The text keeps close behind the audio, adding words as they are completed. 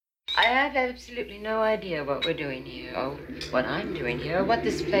I have absolutely no idea what we're doing here, or what I'm doing here, or what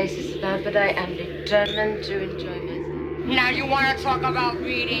this place is about, but I am determined to enjoy myself. Now you want to talk about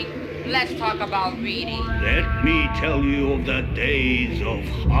reading? Let's talk about reading. Let me tell you of the days of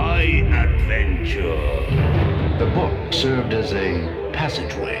high adventure. The book served as a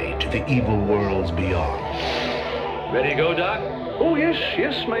passageway to the evil worlds beyond. Ready to go, Doc? Oh,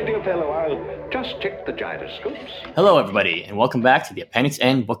 yes, my dear fellow. I'll just check the gyroscopes. Hello, everybody, and welcome back to the Appendix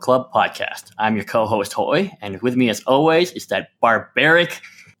N Book Club podcast. I'm your co-host, Hoy, and with me, as always, is that barbaric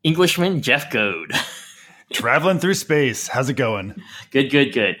Englishman, Jeff Goad. Traveling through space. How's it going?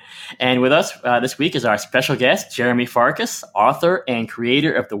 Good. And with us this week is our special guest, Jeremy Farkas, author and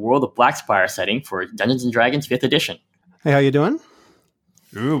creator of the World of Blackspire setting for Dungeons & Dragons 5th edition. Hey, how you doing?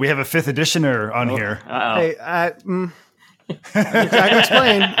 Ooh, we have a 5th editioner on here. Uh-oh. Hey, I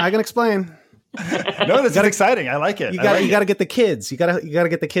can explain. No, this is exciting. I like it. You got to get the kids. You got to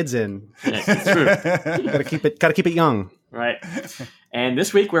get the kids in. It's true. Got to keep it young. Right. And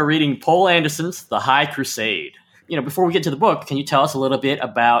this week we're reading Poul Anderson's The High Crusade. Before we get to the book, can you tell us a little bit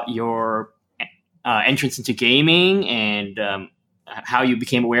about your entrance into gaming and how you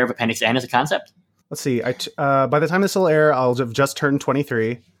became aware of Appendix N as a concept? Let's see. By the time this will air, I'll have just turned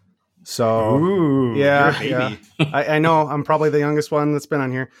 23. So, ooh, yeah. you're a baby. I know I'm probably the youngest one that's been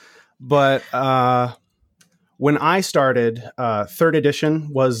on here. But when I started, 3rd edition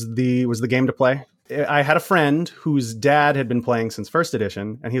was the game to play. I had a friend whose dad had been playing since 1st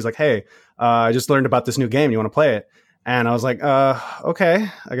edition, and he was like, "Hey, I just learned about this new game. You want to play it?" And I was like, "Okay,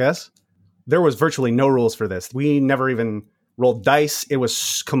 I guess." There was virtually no rules for this. We never even rolled dice. It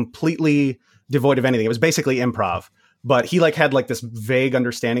was completely devoid of anything. It was basically improv. But he had this vague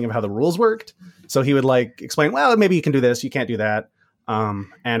understanding of how the rules worked. So he would explain, well, maybe you can do this, you can't do that. And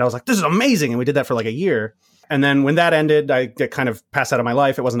I was like, this is amazing. And we did that for a year. And then when that ended, I kind of passed out of my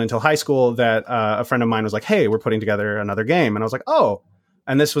life. It wasn't until high school that a friend of mine was like, hey, we're putting together another game. And I was like, oh.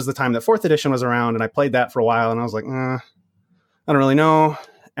 And this was the time that 4th edition was around. And I played that for a while. And I was like, I don't really know.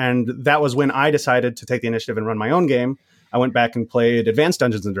 And that was when I decided to take the initiative and run my own game. I went back and played Advanced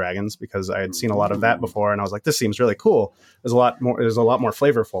Dungeons and Dragons because I had seen a lot of that before. And I was like, this seems really cool. There's a lot more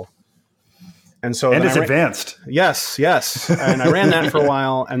flavorful. And so it's advanced. Yes. And I ran that for a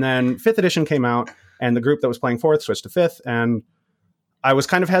while. And then 5th edition came out. And the group that was playing 4th switched to 5th, and I was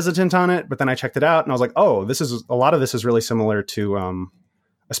kind of hesitant on it, but then I checked it out, and I was like, "Oh, a lot of this is really similar to,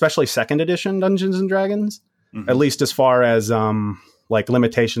 especially 2nd edition Dungeons and Dragons, at least as far as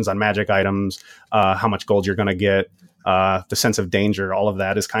limitations on magic items, how much gold you're going to get, the sense of danger, all of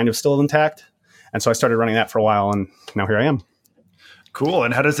that is kind of still intact." And so I started running that for a while, and now here I am. Cool.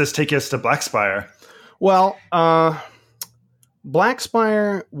 And how does this take us to Blackspire? Well,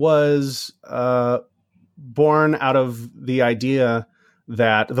 Blackspire was born out of the idea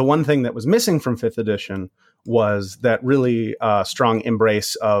that the one thing that was missing from 5th edition was that really strong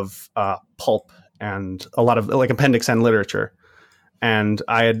embrace of pulp and a lot of Appendix N literature. And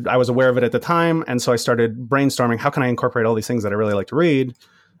I was aware of it at the time, and so I started brainstorming, how can I incorporate all these things that I really like to read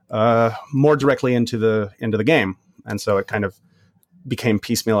more directly into the game? And so it kind of became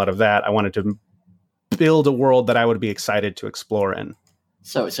piecemeal out of that. I wanted to build a world that I would be excited to explore in.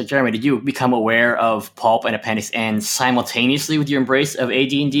 So Jeremy, did you become aware of Pulp and Appendix N simultaneously with your embrace of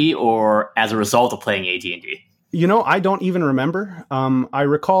AD&D, or as a result of playing AD&D? I don't even remember. I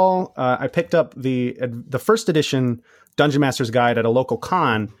recall I picked up the 1st edition Dungeon Master's Guide at a local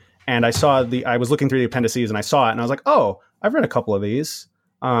con, and I was looking through the appendices and I saw it, and I was like, oh, I've read a couple of these.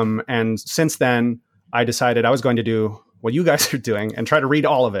 And since then, I decided I was going to do what you guys are doing and try to read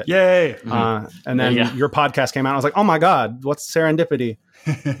all of it. Yay! And then your podcast came out. I was like, oh my God, what's serendipity?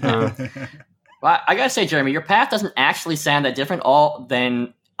 Well, I gotta say, Jeremy, your path doesn't actually sound that different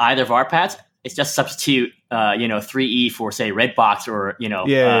than either of our paths. It's just substitute, 3E for, say, Redbox or,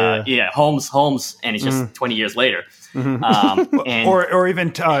 Holmes, and it's just 20 years later. Mm-hmm. Or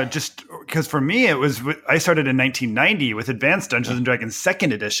even just because for me, I started in 1990 with Advanced Dungeons and Dragons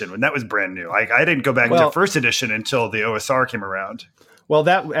 2nd edition when that was brand new. I didn't go back to 1st edition until the OSR came around. Well,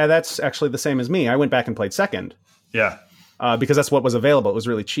 that's actually the same as me. I went back and played 2nd. Yeah. Because that's what was available. It was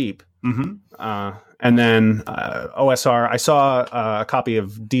really cheap. Mm-hmm. And then OSR, I saw a copy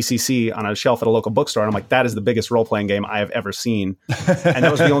of DCC on a shelf at a local bookstore, and I'm like, that is the biggest role-playing game I have ever seen. And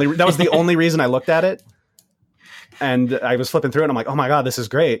that was the only reason I looked at it. And I was flipping through it, and I'm like, oh my God, this is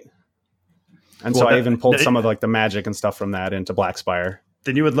great. And so I even pulled some of the magic and stuff from that into Blackspire.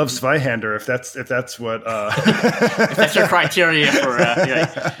 Then you would love Zweihander if that's what if that's your criteria for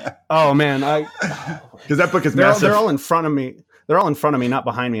Oh man, because that book is massive. They're all in front of me. They're all in front of me, not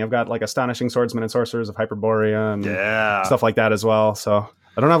behind me. I've got Astonishing Swordsmen and Sorcerers of Hyperborea and stuff like that as well. So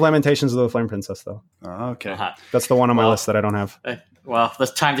I don't have Lamentations of the Flame Princess, though. Oh, okay. That's the one on my list that I don't have. Well,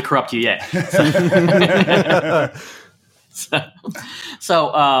 there's time to corrupt you yet.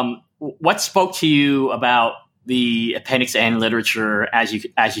 So, what spoke to you about the Appendix N literature as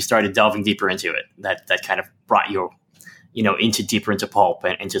you started delving deeper into it? That kind of brought you, deeper into pulp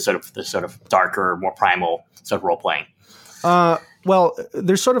and into sort of the sort of darker, more primal sort of role playing. Well,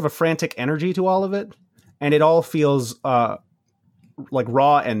 there's sort of a frantic energy to all of it, and it all feels like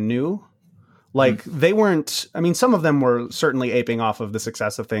raw and new. Like they weren't. I mean, some of them were certainly aping off of the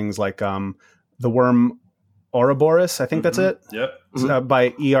success of things like the worm Ouroboros. I think that's it. Yep.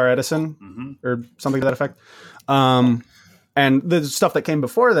 By E.R. Edison or something to that effect. And the stuff that came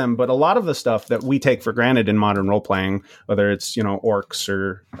before them, but a lot of the stuff that we take for granted in modern role playing, whether it's orcs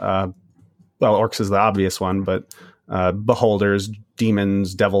or orcs is the obvious one, but beholders,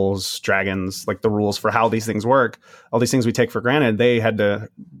 demons, devils, dragons, like the rules for how these things work, all these things we take for granted, they had to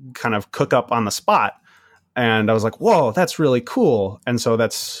kind of cook up on the spot. And I was like, whoa, that's really cool. And so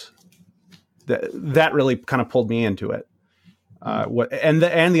that really kind of pulled me into it. And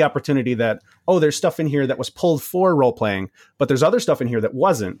the opportunity that, there's stuff in here that was pulled for role playing, but there's other stuff in here that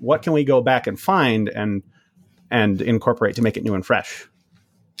wasn't. What can we go back and find and incorporate to make it new and fresh?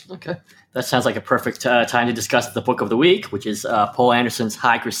 Okay. That sounds like a perfect time to discuss the book of the week, which is Poul Anderson's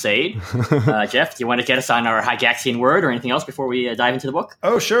High Crusade. Jeff, do you want to get us on our Hygaxian word or anything else before we dive into the book?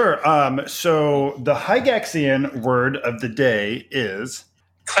 Oh, sure. So the Hygaxian word of the day is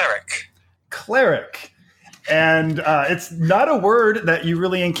cleric. And it's not a word that you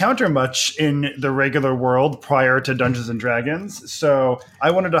really encounter much in the regular world prior to Dungeons and Dragons. So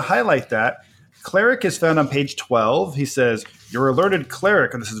I wanted to highlight that. Cleric is found on page 12. He says, "Your alerted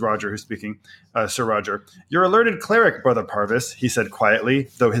cleric," and this is Roger who's speaking, Sir Roger. "Your alerted cleric, Brother Parvis," he said quietly,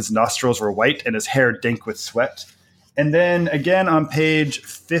 though his nostrils were white and his hair dank with sweat. And then again on page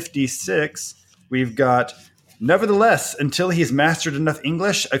 56, we've got, "Nevertheless, until he's mastered enough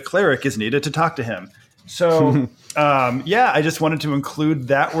English, a cleric is needed to talk to him." So, I just wanted to include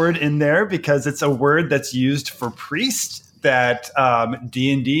that word in there because it's a word that's used for priest that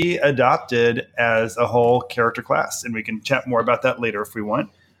D&D adopted as a whole character class. And we can chat more about that later if we want.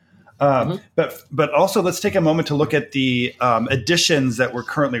 But also, let's take a moment to look at the editions that we're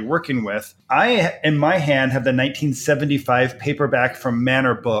currently working with. I, in my hand, have the 1975 paperback from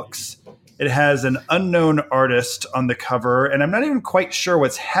Manor Books. It has an unknown artist on the cover, and I'm not even quite sure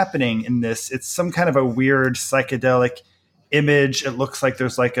what's happening in this. It's some kind of a weird psychedelic image. It looks like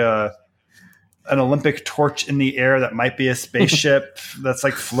there's like an Olympic torch in the air that might be a spaceship that's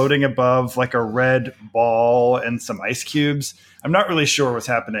like floating above like a red ball and some ice cubes. I'm not really sure what's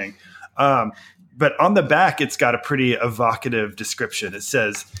happening. But on the back, it's got a pretty evocative description. It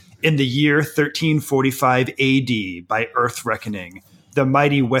says, "In the year 1345 AD, by Earth reckoning, the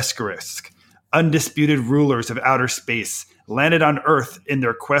mighty Weskarisk, undisputed rulers of outer space, landed on Earth in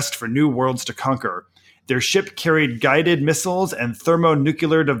their quest for new worlds to conquer. Their ship carried guided missiles and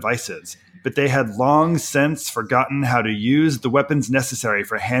thermonuclear devices, but they had long since forgotten how to use the weapons necessary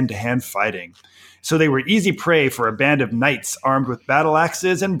for hand-to-hand fighting. So they were easy prey for a band of knights armed with battle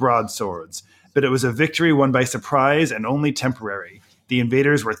axes and broadswords. But it was a victory won by surprise and only temporary. The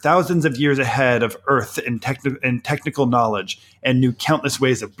invaders were thousands of years ahead of Earth in technical knowledge and knew countless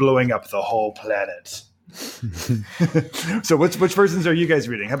ways of blowing up the whole planet." So which versions are you guys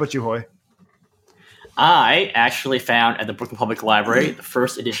reading? How about you, Hoy? I actually found at the Brooklyn Public Library the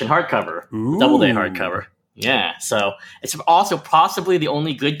first edition hardcover, Doubleday hardcover. Yeah, so it's also possibly the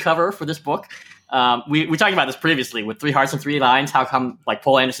only good cover for this book. We talked about this previously with 3 Hearts and 3 Lines. How come like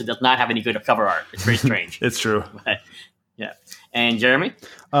Poul Anderson does not have any good cover art? It's very strange. It's true. But, yeah. And Jeremy?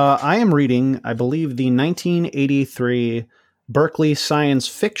 I am reading, I believe, the 1983 Berkeley science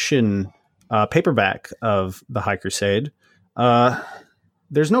fiction paperback of The High Crusade.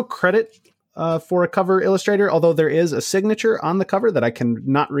 There's no credit for a cover illustrator, although there is a signature on the cover that I can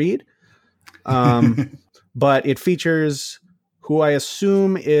not read. But it features who I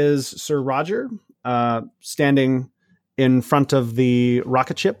assume is Sir Roger standing in front of the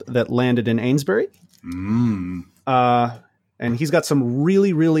rocket ship that landed in Ainsbury. And he's got some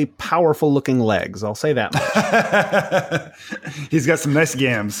really, really powerful looking legs. I'll say that much. He's got some nice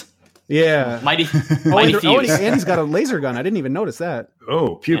gams. Yeah. Mighty Thieves. And he's got a laser gun. I didn't even notice that.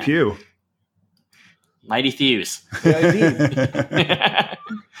 Oh, pew, pew. Mighty Thieves. Yeah, indeed.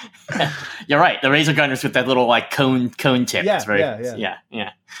 You're right. The razor gun is with that little like cone tip. Yeah, it's very,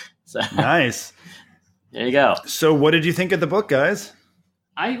 yeah. So, nice. There you go. So what did you think of the book, guys?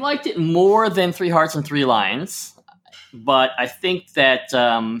 I liked it more than 3 Hearts and 3 Lines, but I think that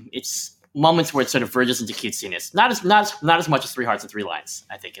it's moments where it sort of verges into cutesiness. Not as much as 3 Hearts and 3 Lions,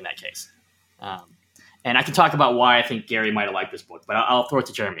 I think, in that case. And I can talk about why I think Gary might have liked this book, but I'll throw it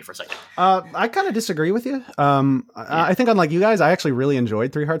to Jeremy for a second. I kind of disagree with you. I think, unlike you guys, I actually really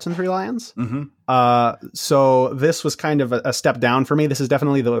enjoyed 3 Hearts and 3 Lions. Mm-hmm. So this was kind of a step down for me. This is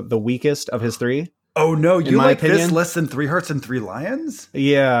definitely the weakest of his 3. Oh no, you like opinion. this less than 3 Hearts and 3 Lions?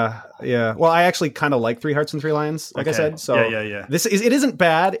 Yeah. Well, I actually kind of like 3 Hearts and 3 Lions, like I said. So yeah. It isn't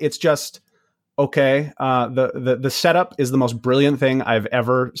bad. It's just okay. The setup is the most brilliant thing I've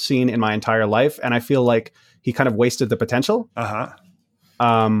ever seen in my entire life, and I feel like he kind of wasted the potential.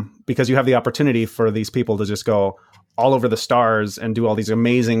 Because you have the opportunity for these people to just go all over the stars and do all these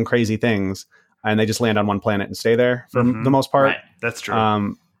amazing, crazy things, and they just land on one planet and stay there for the most part. Right. That's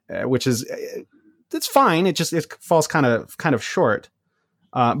true. Which is. It's fine. It falls kind of short.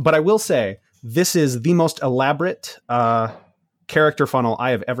 But I will say this is the most elaborate character funnel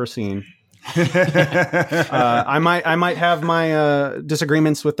I have ever seen. I might have my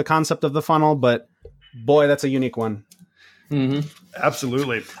disagreements with the concept of the funnel, but boy, that's a unique one. Mm-hmm.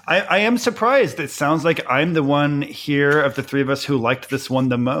 Absolutely. I am surprised. It sounds like I'm the one here of the 3 of us who liked this one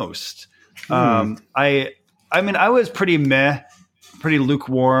the most. I mean, I was pretty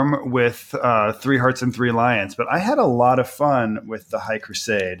lukewarm with 3 Hearts and 3 Lions, but I had a lot of fun with The High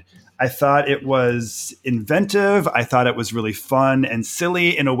Crusade. I thought it was inventive. I thought it was really fun and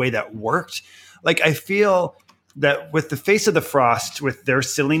silly in a way that worked. Like, I feel that with the Face of the Frost, with their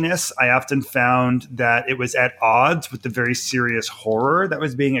silliness, I often found that it was at odds with the very serious horror that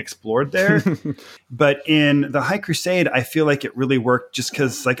was being explored there. But in The High Crusade, I feel like it really worked just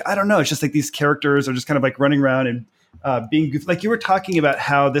because, like, I don't know, it's just like these characters are just kind of like running around and being goofy. Like you were talking about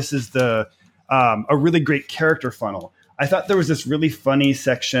how this is a really great character funnel. I thought there was this really funny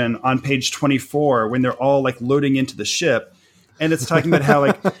section on page 24 when they're all like loading into the ship, and it's talking about how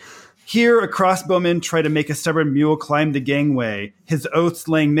like here a crossbowman tried to make a stubborn mule climb the gangway, his oaths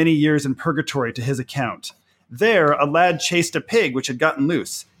laying many years in purgatory to his account. There a lad chased a pig which had gotten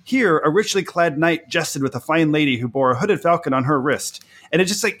loose. Here a richly clad knight jested with a fine lady who bore a hooded falcon on her wrist. And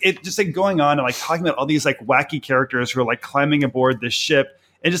it's just like going on and like talking about all these like wacky characters who are like climbing aboard this ship,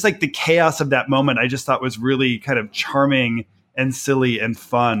 and just like the chaos of that moment, I just thought was really kind of charming and silly and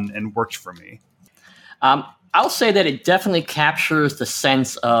fun and worked for me. I'll say that it definitely captures the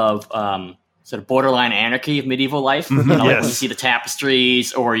sense of sort of borderline anarchy of medieval life. Mm-hmm. Like when you see the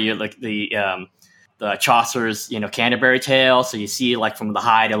tapestries, or you like the Chaucer's, Canterbury Tale. So you see like from the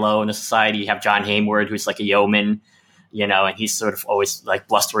high to low in the society, you have John Hayward, who's like a yeoman, and he's sort of always like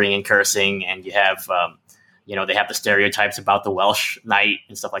blustering and cursing. And you have, they have the stereotypes about the Welsh knight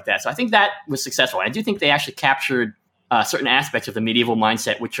and stuff like that. So I think that was successful. And I do think they actually captured certain aspects of the medieval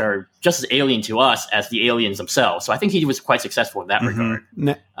mindset, which are just as alien to us as the aliens themselves. So I think he was quite successful in that regard.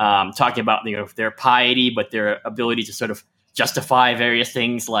 Talking about their piety, but their ability to sort of justify various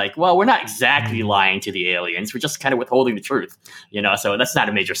things like, well, we're not exactly lying to the aliens. We're just kind of withholding the truth, so that's not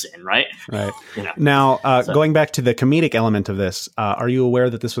a major sin, right? Right. Now, going back to the comedic element of this, are you aware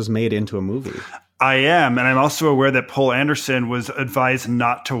that this was made into a movie? I am, and I'm also aware that Paul Anderson was advised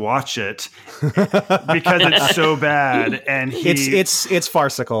not to watch it because it's so bad, and it's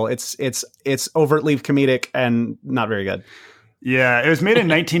farcical. It's overtly comedic and not very good. Yeah, it was made in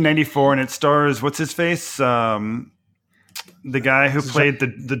 1994, and it stars what's his face, the guy who played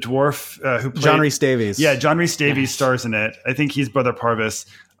the dwarf, who played John Rhys Davies. Yeah, John Rhys Davies stars in it. I think he's Brother Parvis,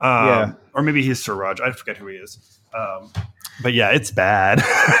 or maybe he's Sir Raj. I forget who he is. But yeah, it's bad.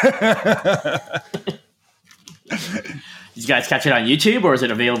 Did you guys catch it on YouTube, or is it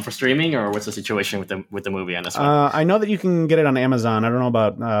available for streaming, or what's the situation with the movie on this one? I know that you can get it on Amazon. I don't know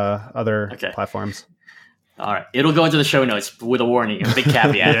about other platforms. All right, it'll go into the show notes with a warning, a big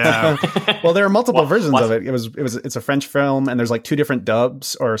caveat. Yeah. Well, there are multiple versions of it. It's a French film, and there's like 2 different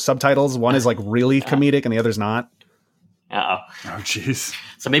dubs or subtitles. One is like really comedic, and the other's not. Oh, jeez.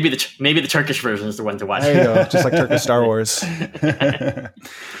 So maybe the Turkish version is the one to watch. There you go, just like Turkish Star Wars.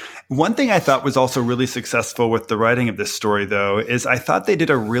 One thing I thought was also really successful with the writing of this story, though, is I thought they did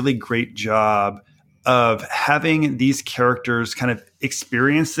a really great job of having these characters kind of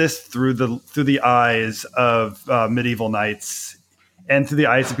experience this through the eyes of medieval knights and through the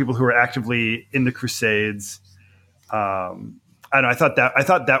eyes of people who were actively in the Crusades. I don't know. I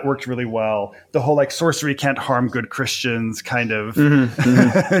thought that worked really well. The whole like sorcery can't harm good Christians kind of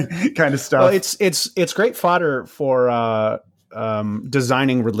kind of stuff. Well, it's great fodder for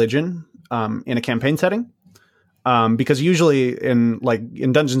designing religion in a campaign setting. Because usually in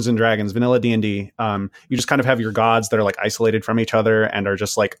Dungeons and Dragons, vanilla D&D, you just kind of have your gods that are like isolated from each other and are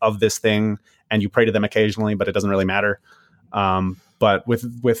just like of this thing, and you pray to them occasionally, but it doesn't really matter. But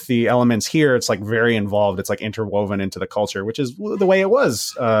with the elements here, it's like very involved. It's like interwoven into the culture, which is the way it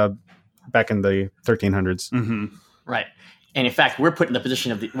was back in the 1300s. Mm-hmm. Right. And in fact, we're put in the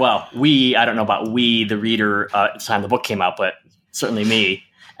position of I don't know about we, the reader, at the time the book came out, but certainly me,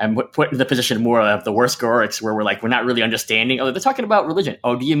 and put in the position more of the worst Gorics, where we're not really understanding. Oh, they're talking about religion.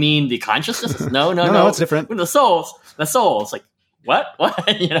 Oh, do you mean the consciousness? No, it's different. The souls. Like, what?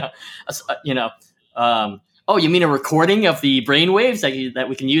 Oh, you mean a recording of the brainwaves that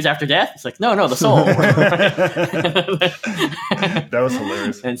we can use after death? It's like, no, the soul. That was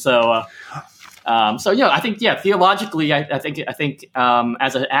hilarious. And so, I think, theologically, I think,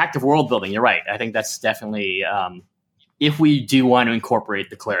 as an act of world building, you're right. I think that's definitely, if we do want to incorporate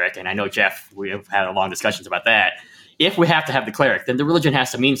the cleric, and I know, Jeff, we have had long discussions about that. If we have to have the cleric, then the religion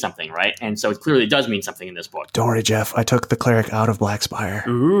has to mean something, right? And so it clearly does mean something in this book. Don't worry, Jeff. I took the cleric out of Blackspire.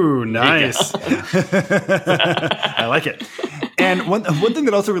 Ooh, nice. I like it. And one thing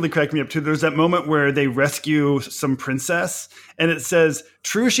that also really cracked me up, too, there's that moment where they rescue some princess, and it says,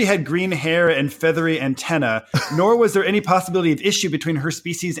 "True, she had green hair and feathery antenna, nor was there any possibility of issue between her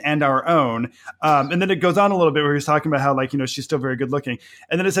species and our own." And then it goes on a little bit where he's talking about how, she's still very good looking.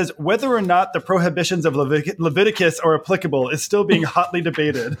 And then it says, "Whether or not the prohibitions of Leviticus are applicable is still being hotly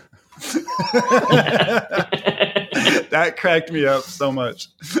debated." That cracked me up so much.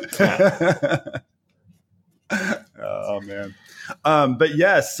 Oh, man. But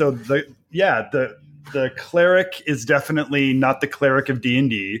yes, so the cleric is definitely not the cleric of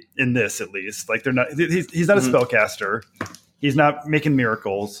D&D in this, at least. He's not a spellcaster. He's not making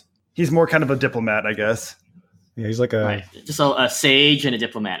miracles. He's more kind of a diplomat, I guess. Yeah, he's like just a sage and a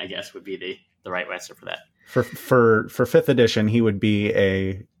diplomat, I guess, would be the right answer for that. For 5th edition, he would be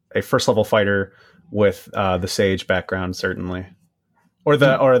a first level fighter with the sage background, certainly, or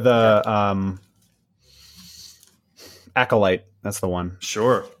the acolyte. That's the one.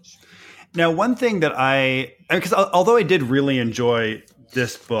 Sure. Now, one thing that because although I did really enjoy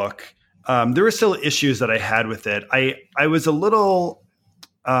this book, there were still issues that I had with it. I was a little,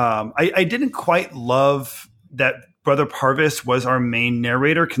 I didn't quite love that Brother Parvis was our main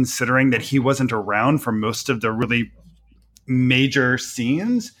narrator, considering that he wasn't around for most of the really major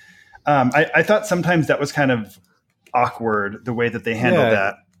scenes. I thought sometimes that was kind of awkward, the way that they handled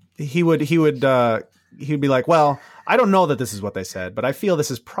that. He would be like, well, I don't know that this is what they said, but I feel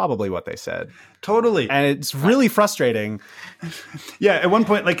this is probably what they said. Totally. And it's really frustrating. Yeah. At one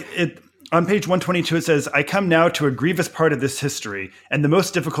point, on page 122, it says, "I come now to a grievous part of this history and the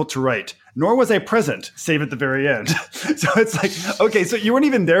most difficult to write, nor was I present, save at the very end." So it's like, okay, so you weren't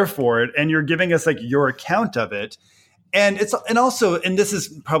even there for it, and you're giving us your account of it. And also, this is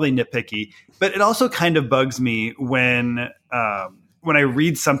probably nitpicky, but it also kind of bugs me when I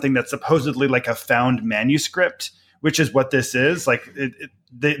read something that's supposedly a found manuscript, which is what this is.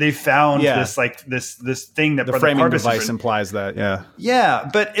 They found this thing that the Brother framing Parvis device implies that. Yeah,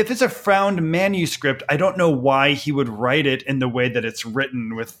 but if it's a found manuscript, I don't know why he would write it in the way that it's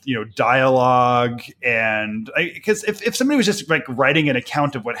written, with dialogue, and because if somebody was just writing an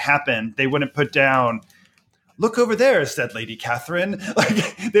account of what happened, they wouldn't put down, "Look over there," said Lady Catherine.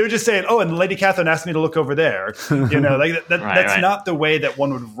 They would just say, "Oh, and Lady Catherine asked me to look over there." That's not the way that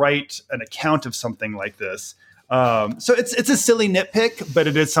one would write an account of something like this. So it's a silly nitpick, but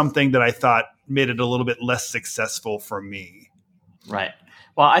it is something that I thought made it a little bit less successful for me. Right.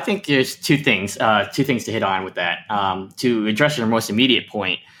 Well, I think there's two things to hit on with that. To address your most immediate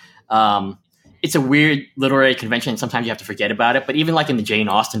point, it's a weird literary convention. Sometimes you have to forget about it. But even in the Jane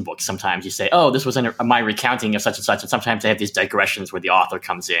Austen books, sometimes you say, "Oh, this was my recounting of such and such." And sometimes they have these digressions where the author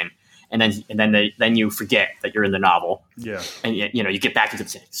comes in, and then you forget that you're in the novel. Yeah. And you get back into the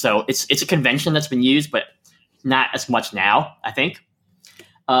thing. So it's a convention that's been used, but not as much now, I think.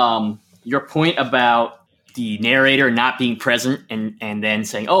 Your point about the narrator not being present and then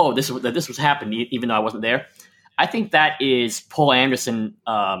saying, "Oh, this was happening," even though I wasn't there. I think that is Poul Anderson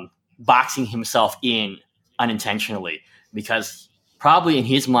boxing himself in unintentionally, because probably in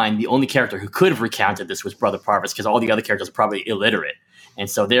his mind, the only character who could have recounted this was Brother Parvis, because all the other characters are probably illiterate. And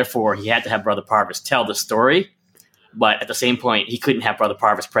so therefore he had to have Brother Parvis tell the story. But at the same point, he couldn't have Brother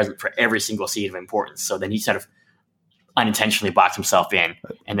Parvis present for every single scene of importance. So then he sort of unintentionally boxed himself in,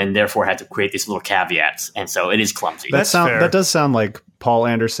 and then therefore had to create these little caveats. And so it is clumsy. That does sound like Poul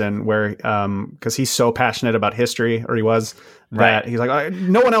Anderson, where because he's so passionate about history, or he was, that he's like,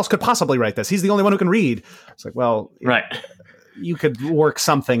 no one else could possibly write this. He's the only one who can read. It's like, well, you could work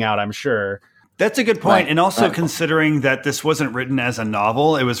something out, I'm sure. That's a good point. And also considering that this wasn't written as a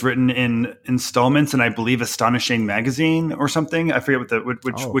novel, it was written in installments, and I believe Astonishing Magazine or something. I forget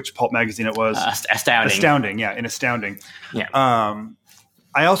which pulp magazine it was. Astounding. In Astounding. Yeah.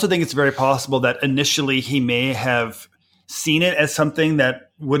 I also think it's very possible that initially he may have seen it as something that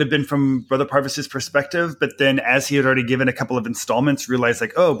would have been from Brother Parvis's perspective, but then as he had already given a couple of installments, realized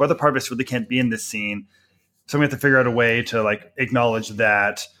like, oh, Brother Parvis really can't be in this scene. So I'm going to have to figure out a way to like acknowledge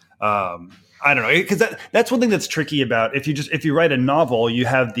that. I don't know, because that's one thing that's tricky about if you write a novel, you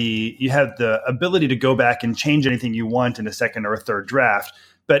have the ability to go back and change anything you want in a second or a third draft.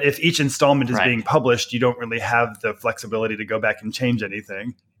 But if each installment is being published, you don't really have the flexibility to go back and change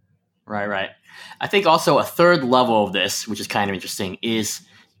anything. Right. I think also a third level of this, which is kind of interesting, is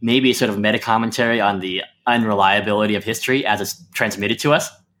maybe a sort of meta commentary on the unreliability of history as it's transmitted to us.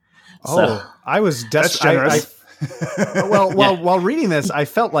 I was desperate. While reading this, I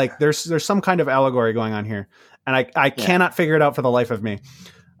felt like there's some kind of allegory going on here, and I cannot figure it out for the life of me.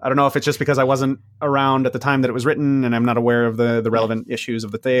 I don't know if it's just because I wasn't around at the time that it was written, and I'm not aware of the relevant issues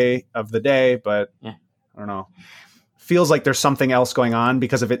of the day. But I don't know. Feels like there's something else going on,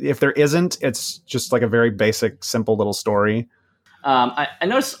 because if there isn't, it's just like a very basic, simple little story. I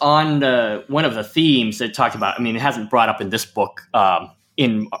noticed on one of the themes that talked about. I mean, it hasn't brought up in this book.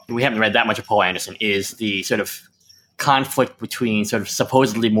 We haven't read that much of Poul Anderson. Is the sort of conflict between sort of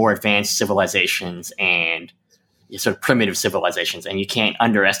supposedly more advanced civilizations and sort of primitive civilizations, and you can't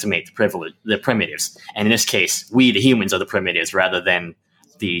underestimate the primitives. And in this case, we, the humans, are the primitives rather than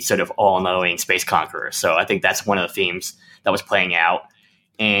the sort of all-knowing space conquerors. So I think that's one of the themes that was playing out.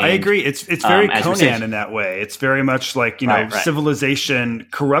 And I agree. It's very Conan in that way. It's very much like, civilization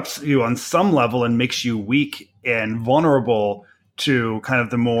corrupts you on some level and makes you weak and vulnerable to kind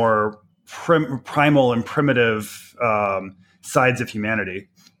of the more primal and primitive sides of humanity.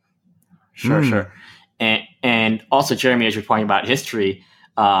 Sure. And also, Jeremy, as you're pointing about history,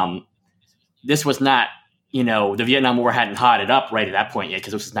 this was not, the Vietnam War hadn't hotted up right at that point yet,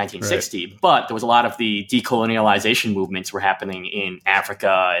 because it was 1960. Right. But there was a lot of the decolonialization movements were happening in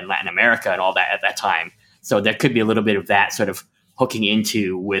Africa and Latin America and all that at that time. So there could be a little bit of that sort of hooking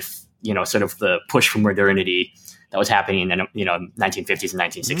into with, sort of the push for modernity that was happening in 1950s and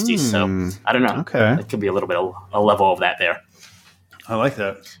 1960s. So I don't know. Okay, it could be a little bit of a level of that there. I like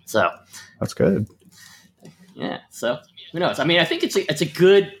that. So that's good. Yeah. So who knows? I mean, I think it's a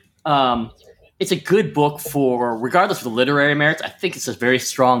good book for, regardless of the literary merits. I think it's a very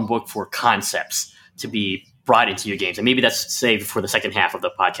strong book for concepts to be brought into your games, and maybe that's saved for the second half of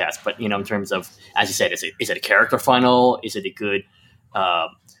the podcast. But in terms of, as you said, is it a character funnel? Is it a good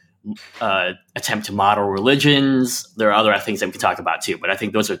attempt to model religions? There are other things that we can talk about too, but I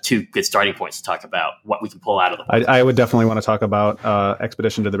think those are two good starting points to talk about what we can pull out of the book. I would definitely want to talk about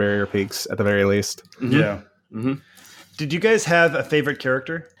Expedition to the Barrier Peaks at the very least. Mm-hmm. Yeah. Mm-hmm. Did you guys have a favorite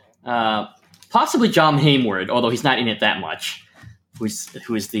character? Possibly John Hayward, although he's not in it that much.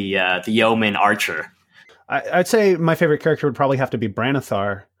 Who's the yeoman archer? I'd say my favorite character would probably have to be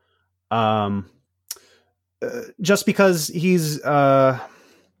Branithar, just because he's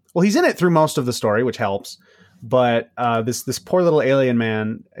in it through most of the story, which helps. But this poor little alien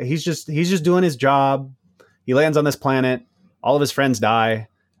man, he's just doing his job. He lands on this planet. All of his friends die,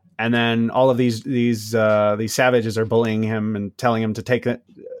 and then all of these savages are bullying him and telling him to take them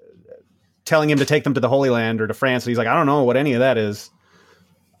to the Holy Land or to France. And he's like, I don't know what any of that is.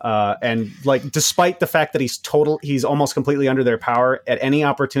 And like, despite the fact that he's almost completely under their power, at any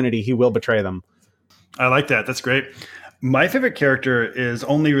opportunity he will betray them. I like that. That's great. My favorite character is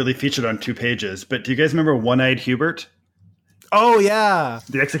only really featured on 2 pages, but do you guys remember One-Eyed Hubert? Oh, yeah.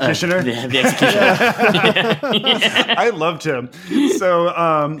 The Executioner? The Executioner. I loved him. So,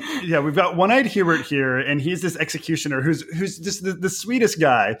 we've got One-Eyed Hubert here, and he's this executioner who's just the sweetest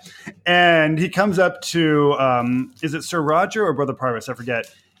guy. And he comes up to, is it Sir Roger or Brother Parvis? I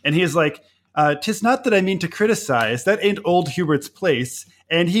forget. And he's like, "'Tis not that I mean to criticize. That ain't old Hubert's place."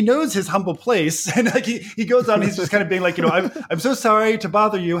 And he knows his humble place. And like he goes on, he's just kind of being like, I'm so sorry to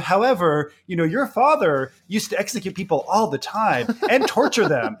bother you. However, your father used to execute people all the time and torture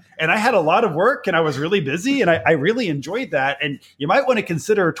them. And I had a lot of work and I was really busy and I really enjoyed that. And you might want to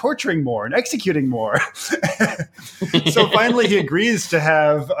consider torturing more and executing more. So finally he agrees to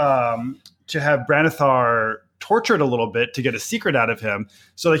have Branithar tortured a little bit to get a secret out of him.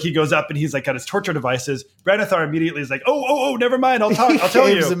 So like he goes up and he's like got his torture devices. Branithar immediately is like, oh, never mind. I'll tell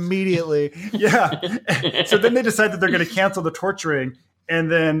you immediately. Yeah. So then they decide that they're going to cancel the torturing.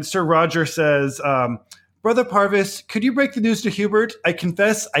 And then Sir Roger says, Brother Parvis, could you break the news to Hubert? I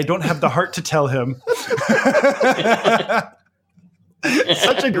confess I don't have the heart to tell him.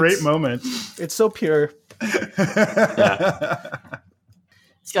 Such a great moment. It's so pure. Yeah.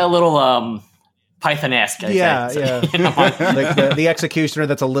 It's got a little Python-esque. Yeah. Like the executioner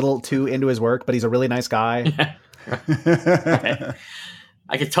that's a little too into his work, but he's a really nice guy. Okay.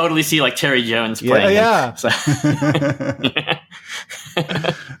 I could totally see like Terry Jones playing. Yeah. So.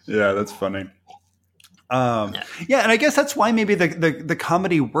 Yeah, that's funny. And I guess that's why maybe the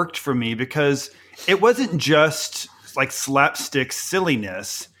comedy worked for me, because it wasn't just like slapstick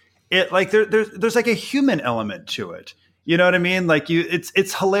silliness. It like there's like a human element to it. You know what I mean? Like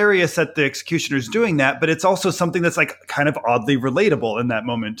it's hilarious that the executioner's doing that, but it's also something that's like kind of oddly relatable in that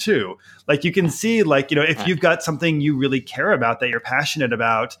moment too. Like you can see, like, you know, if you've got something you really care about, that you're passionate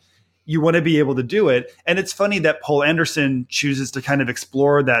about, you want to be able to do it. And it's funny that Paul Anderson chooses to kind of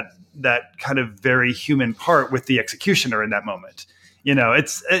explore that kind of very human part with the executioner in that moment. You know,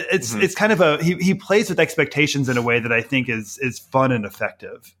 it's kind of he plays with expectations in a way that I think is fun and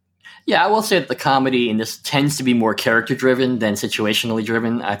effective. Yeah, I will say that the comedy in this tends to be more character-driven than situationally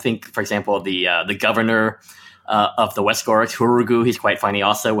driven. I think, for example, the governor of the Westgorg, Hurugu, he's quite funny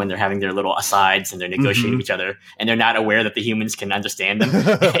also when they're having their little asides and they're negotiating with each other, and they're not aware that the humans can understand them,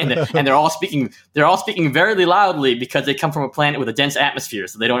 and they're all speaking very loudly because they come from a planet with a dense atmosphere,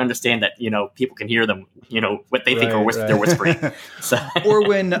 so they don't understand that, you know, people can hear them, you know, what they think they're whispering. So. Or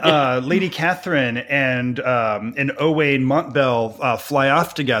when Lady Catherine and Owain Montbell fly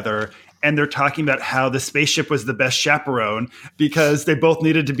off together, and they're talking about how the spaceship was the best chaperone because they both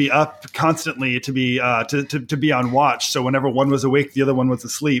needed to be up constantly to be to be on watch. So whenever one was awake, the other one was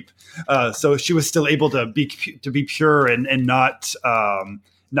asleep. So she was still able to be pure and not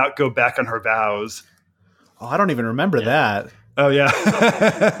go back on her vows. Oh, I don't even remember that. Oh yeah,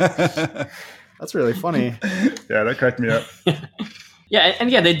 that's really funny. Yeah, that cracked me up. Yeah,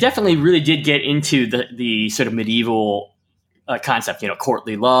 and they definitely really did get into the sort of medieval concept, you know,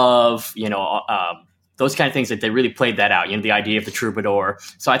 courtly love, you know, those kind of things, that they really played that out, you know, the idea of the troubadour.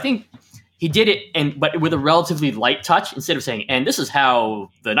 So I think he did it, but with a relatively light touch, instead of saying, and this is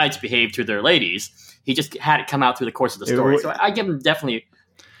how the knights behave to their ladies, he just had it come out through the course of the story. So I give him definitely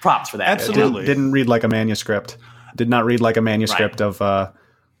props for that. Absolutely. Didn't read like a manuscript. Did not read like a manuscript of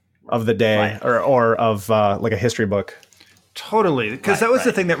the day or of like a history book. Totally, because that was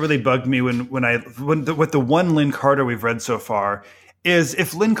the thing that really bugged me with the one Lynn Carter we've read so far, is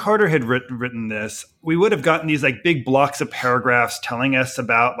if Lynn Carter had written this, we would have gotten these like big blocks of paragraphs telling us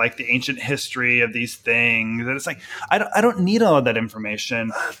about like the ancient history of these things. And it's like, I don't need all of that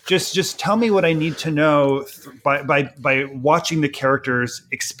information. Just tell me what I need to know by watching the characters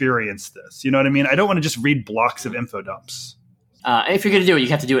experience this. You know what I mean? I don't want to just read blocks of info dumps. If you're going to do it, you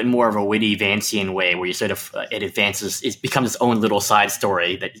have to do it in more of a witty, Vancian way, where you sort of it becomes its own little side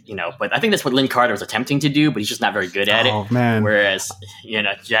story that, you know. But I think that's what Lynn Carter was attempting to do, but he's just not very good at it. Oh man! Whereas, you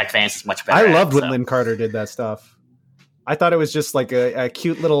know, Jack Vance is much better. I loved when Lynn Carter did that stuff. I thought it was just like a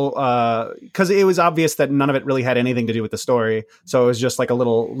cute little, because it was obvious that none of it really had anything to do with the story. So it was just like a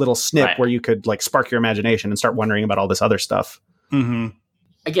little snip where you could like spark your imagination and start wondering about all this other stuff. Mm-hmm.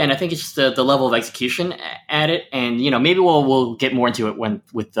 Again, I think it's just the level of execution at it, and you know, maybe we'll get more into it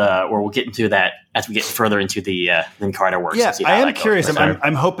or we'll get into that as we get further into the Lynn Carter works. Yeah, I am curious.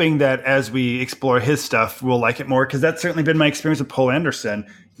 I'm hoping that as we explore his stuff, we'll like it more, because that's certainly been my experience with Paul Anderson.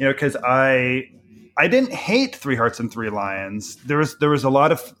 You know, because I didn't hate Three Hearts and Three Lions. There was a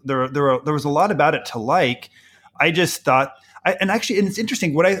lot about it to like. I just thought. And it's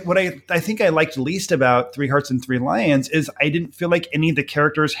interesting. What I think I liked least about Three Hearts and Three Lions is I didn't feel like any of the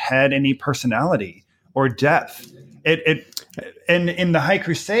characters had any personality or depth. And in the High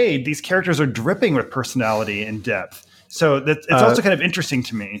Crusade, these characters are dripping with personality and depth. So it's also kind of interesting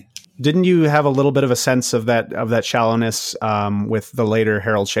to me. Didn't you have a little bit of a sense of that shallowness with the later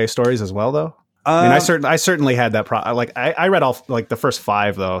Harold Shea stories as well, though? I mean, I certainly had that. I read all like the first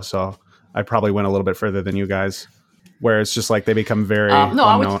 5 though, so I probably went a little bit further than you guys. Where it's just like they become very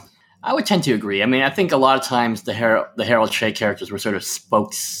unknown. I would tend to agree. I mean, I think a lot of times the Harold Shea characters were sort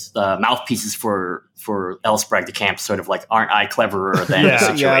of mouthpieces for Elsbreg de Camp, sort of like, aren't I cleverer than the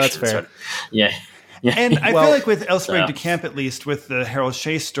situation? Yeah, that's fair. Sort of, yeah. And I feel like with Elsbreg de Camp, at least with the Harold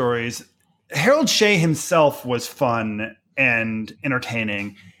Shea stories, Harold Shea himself was fun and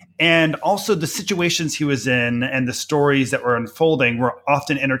entertaining. And also the situations he was in and the stories that were unfolding were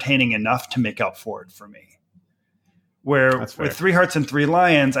often entertaining enough to make up for it for me. Where with Three Hearts and Three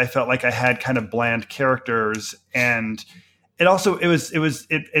Lions, I felt like I had kind of bland characters, and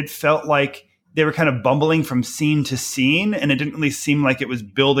it felt like they were kind of bumbling from scene to scene, and it didn't really seem like it was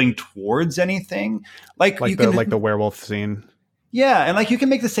building towards anything. Like the werewolf scene. Yeah, and like you can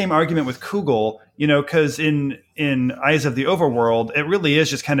make the same argument with Kugel, because in Eyes of the Overworld, it really is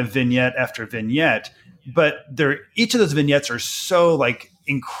just kind of vignette after vignette, but each of those vignettes are so like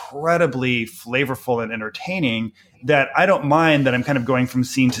incredibly flavorful and entertaining that I don't mind that I'm kind of going from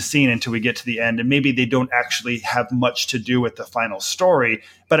scene to scene until we get to the end, and maybe they don't actually have much to do with the final story,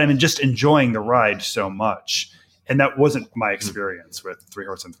 but I'm just enjoying the ride so much. And that wasn't my experience with Three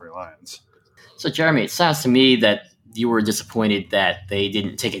Hearts and Three Lions. So, Jeremy, it sounds to me that you were disappointed that they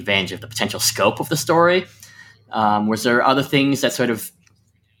didn't take advantage of the potential scope of the story. Was there other things that sort of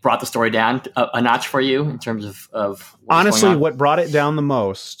brought the story down a notch for you in terms of honestly, what brought it down the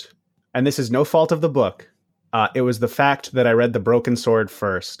most, and this is no fault of the book, it was the fact that I read The Broken Sword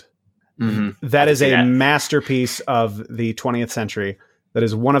first. Mm-hmm. That is a masterpiece of the 20th century. That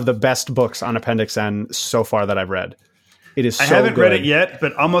is one of the best books on Appendix N so far that I've read. It is so good. I haven't read it yet,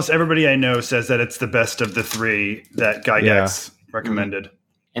 but almost everybody I know says that it's the best of the three that Gygax recommended.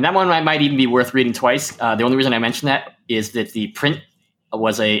 And that one might even be worth reading twice. The only reason I mention that is that the print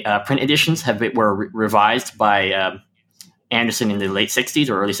print editions were revised by Anderson in the late 60s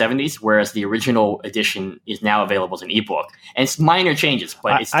or early 70s, whereas the original edition is now available as an ebook. And it's minor changes,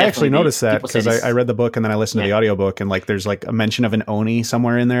 but it's I actually noticed that because I read the book and then I listened to the audiobook, and like there's like a mention of an Oni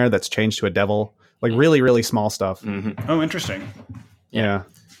somewhere in there that's changed to a devil. Like really, really small stuff. Mm-hmm. Oh, interesting. Yeah.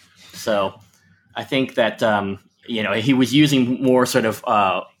 So I think that, he was using more sort of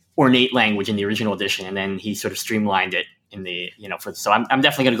ornate language in the original edition, and then he sort of streamlined it in the, so I'm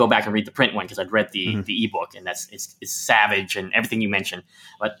definitely going to go back and read the print one because I'd read the ebook, and it's savage and everything you mentioned.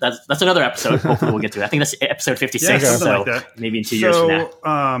 But that's another episode. Hopefully we'll get to it. I think that's episode 56. So like maybe in 2 years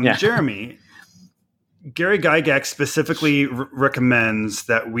from now. Jeremy, Gary Gygax specifically recommends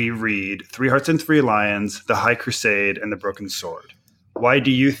that we read Three Hearts and Three Lions, The High Crusade, and The Broken Sword. Why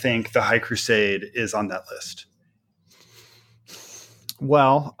do you think The High Crusade is on that list?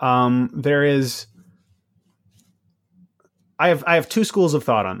 Well, there is. I have two schools of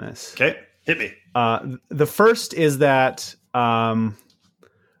thought on this. Okay, hit me. The first is that, and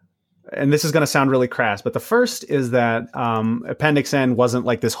this is going to sound really crass, but the first is that Appendix N wasn't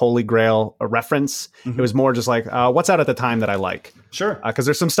like this holy grail reference. Mm-hmm. It was more just like, what's out at the time that I like? Sure. Because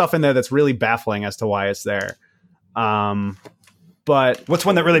there's some stuff in there that's really baffling as to why it's there. But what's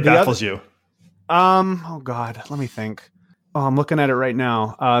one that really baffles you? Oh God, let me think. Oh, I'm looking at it right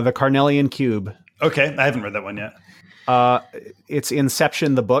now. The Carnelian Cube. Okay, I haven't read that one yet. It's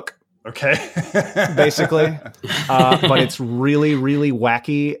Inception, the book. Okay. Basically. But it's really, really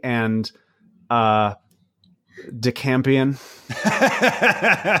wacky and Decampian.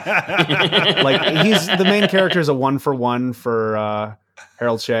 Like the main character is a 1-for-1 for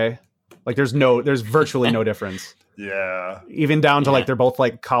Harold Shea. Like there's virtually no difference. Yeah. Even down to like they're both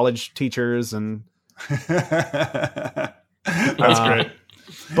like college teachers and that's great.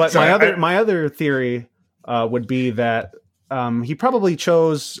 But my other theory would be that he probably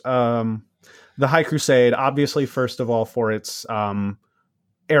chose the High Crusade, obviously, first of all, for its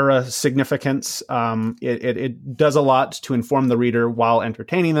era significance. It does a lot to inform the reader while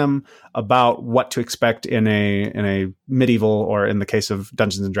entertaining them about what to expect in a medieval, or in the case of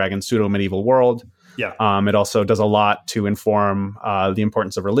Dungeons and Dragons, pseudo-medieval world. Yeah. It also does a lot to inform the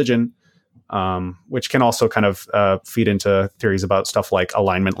importance of religion. Which can also kind of feed into theories about stuff like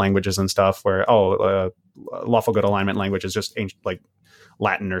alignment languages and stuff, where lawful good alignment language is just ancient, like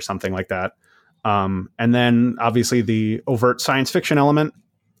Latin or something like that. And then obviously the overt science fiction element,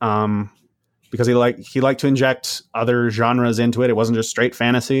 because he liked to inject other genres into it. It wasn't just straight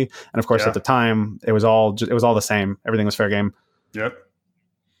fantasy, and of course at the time it was all the same. Everything was fair game. Yep.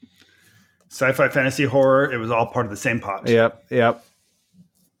 Sci-fi, fantasy, horror. It was all part of the same pot. Yep. Yeah.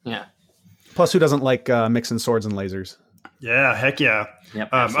 Plus, who doesn't like mixing swords and lasers? Yeah, heck yeah. Yep,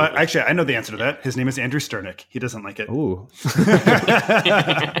 actually, I know the answer to that. His name is Andrew Sternick. He doesn't like it. Ooh.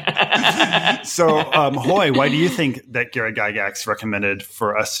 So, Hoy, why do you think that Gary Gygax recommended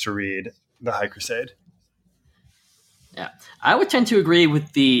for us to read The High Crusade? Yeah, I would tend to agree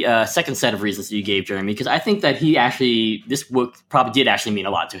with the second set of reasons that you gave, Jeremy, because I think that this book probably did actually mean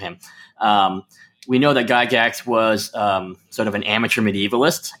a lot to him. We know that Gygax was sort of an amateur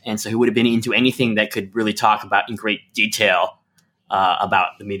medievalist, and so he would have been into anything that could really talk about in great detail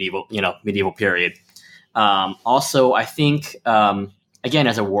about the medieval period. Also, I think, again,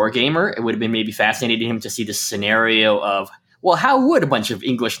 as a war gamer, it would have been maybe fascinating to him to see the scenario of, well, how would a bunch of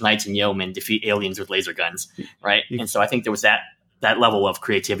English knights and yeomen defeat aliens with laser guns, right? And so I think there was that level of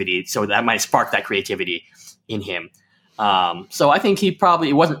creativity, so that might spark that creativity in him. So I think it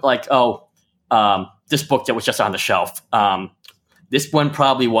wasn't like, this book that was just on the shelf. This one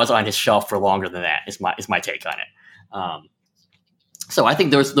probably was on his shelf for longer than that. Is my take on it. So I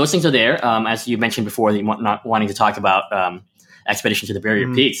think those things are there. As you mentioned before, not wanting to talk about Expedition to the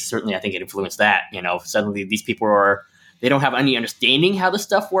Barrier Peaks. Certainly, I think it influenced that. Suddenly these people they don't have any understanding how this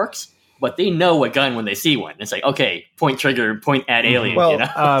stuff works, but they know a gun when they see one. It's like, okay, point trigger, point at alien. Well,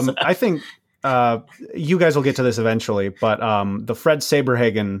 I think you guys will get to this eventually, but the Fred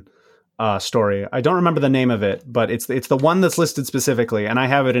Saberhagen story, I don't remember the name of it, but it's the one that's listed specifically, and I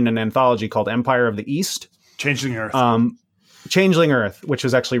have it in an anthology called Empire of the East. Changeling Earth. Changeling Earth, which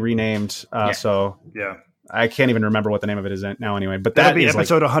was actually renamed. So yeah. I can't even remember what the name of it is now anyway. But that'll be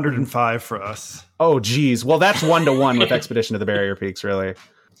episode 105 for us. Oh, geez. Well, that's 1-to-1 with Expedition to the Barrier Peaks, really.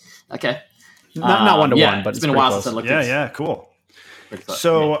 Okay. Not 1-to-1, but it's been a while since I looked at it. Yeah, cool.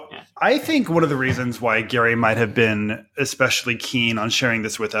 So I think one of the reasons why Gary might have been especially keen on sharing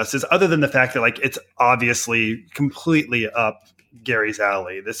this with us is, other than the fact that it's obviously completely up Gary's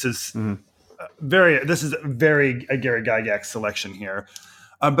alley. This is very a Gary Gygax selection here.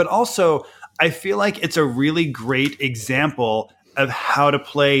 But also, I feel like it's a really great example of how to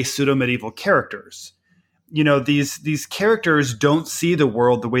play pseudo-medieval characters. These characters don't see the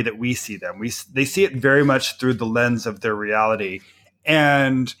world the way that we see them. They see it very much through the lens of their reality.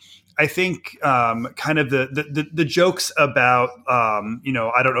 And I think kind of the jokes about I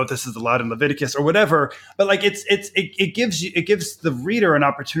don't know if this is allowed in Leviticus or whatever, but it gives the reader an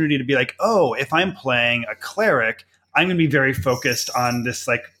opportunity to be like, oh, if I'm playing a cleric, I'm going to be very focused on this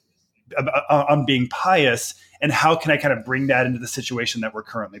on being pious, and how can I kind of bring that into the situation that we're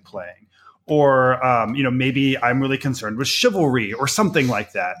currently playing? Or maybe I'm really concerned with chivalry or something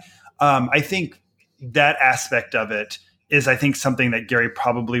like that. I think that aspect of it is, I think, something that Gary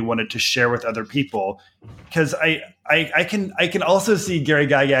probably wanted to share with other people, because I can also see Gary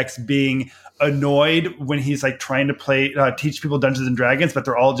Gygax being annoyed when he's trying to teach people Dungeons and Dragons, but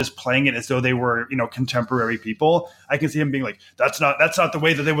they're all just playing it as though they were contemporary people. I can see him being like, that's not the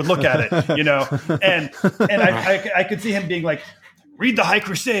way that they would look at it, and I could see him being like, read the High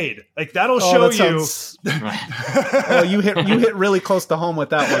Crusade. That'll show you. Well, you hit really close to home with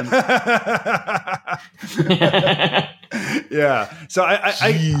that one. Yeah. So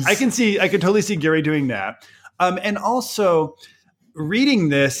I can totally see Gary doing that. And also reading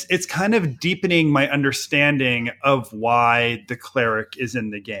this, it's kind of deepening my understanding of why the cleric is in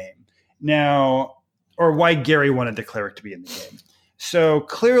the game now, or why Gary wanted the cleric to be in the game. So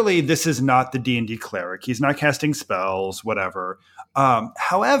clearly this is not the D&D cleric. He's not casting spells, whatever.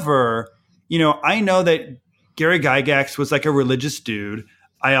 However, I know that Gary Gygax was a religious dude.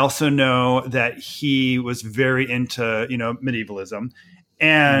 I also know that he was very into, medievalism,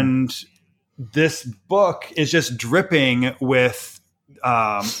 and this book is just dripping with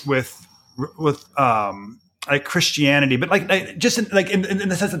Christianity, but just in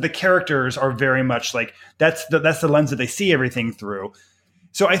the sense that the characters are very much that's the lens that they see everything through.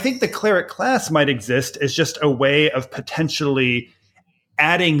 So I think the cleric class might exist as just a way of potentially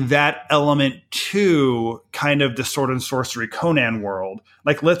adding that element to kind of the sword and sorcery Conan world.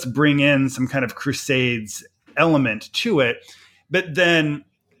 Let's bring in some kind of Crusades element to it. But then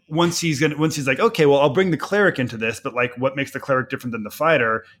once he's like, okay, well, I'll bring the cleric into this, but what makes the cleric different than the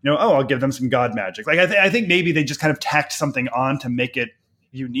fighter? I'll give them some god magic. I think maybe they just kind of tacked something on to make it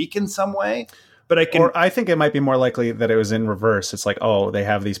unique in some way. But I think it might be more likely that it was in reverse. It's they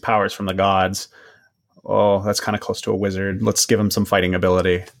have these powers from the gods. Oh, that's kind of close to a wizard. Let's give him some fighting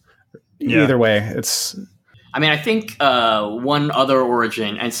ability. Yeah. Either way, it's... I think one other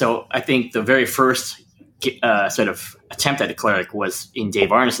origin, and so I think the very first sort of attempt at the cleric was in Dave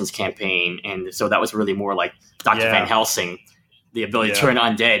Arneson's campaign, and so that was really more like Dr. Van Helsing, the ability to turn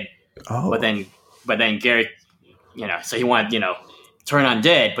undead. Oh. But then Gary, so he wanted, turn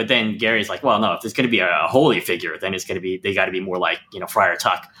undead, but then Gary's like, well, no, if there's going to be a holy figure, then they got to be more like, Friar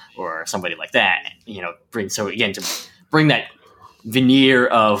Tuck or somebody like that, to bring that veneer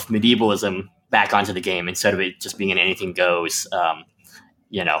of medievalism back onto the game instead of it just being an anything goes.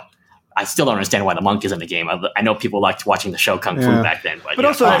 I still don't understand why the monk is in the game. I know people liked watching the show Kung Fu back then, but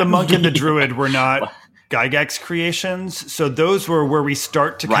also the monk and the druid were not Gygax creations. So those were where we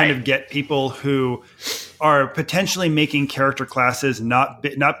start to kind of get people who are potentially making character classes not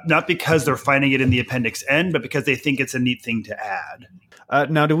because they're finding it in the Appendix N, but because they think it's a neat thing to add.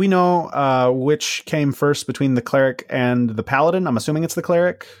 Now, do we know which came first between the cleric and the paladin? I'm assuming it's the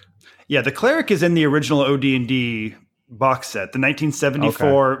cleric. Yeah, the cleric is in the original OD&D box set. The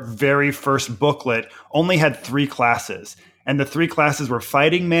 1974 very first booklet only had 3 classes. And the 3 classes were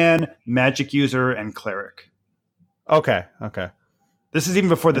Fighting Man, Magic User, and Cleric. Okay. This is even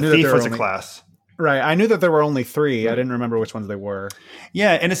before the Thief was a class. Right. I knew that there were only 3. I didn't remember which ones they were.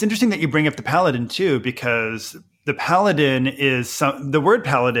 Yeah, and it's interesting that you bring up the Paladin, too, because the paladin the word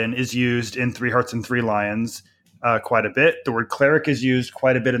paladin is used in Three Hearts and Three Lions quite a bit. The word cleric is used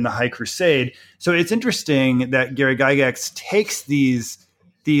quite a bit in the High Crusade. So it's interesting that Gary Gygax takes these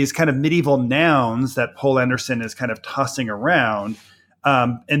kind of medieval nouns that Poul Anderson is kind of tossing around,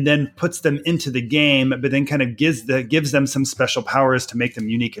 and then puts them into the game, but then kind of gives them some special powers to make them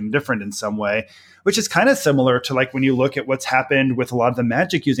unique and different in some way, which is kind of similar to like when you look at what's happened with a lot of the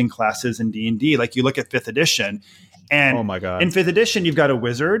magic using classes in D&D. Like you look at 5th edition, and oh my God. In 5th edition, you've got a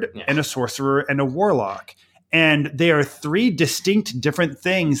wizard and a sorcerer and a warlock. And they are 3 distinct different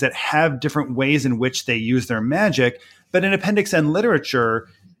things that have different ways in which they use their magic. But in Appendix N literature,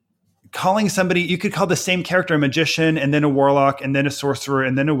 calling somebody, you could call the same character a magician and then a warlock and then a sorcerer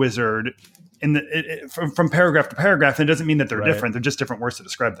and then a wizard from paragraph to paragraph. And it doesn't mean that they're different. They're just different words to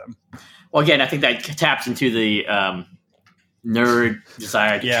describe them. Well, again, I think that taps into the nerd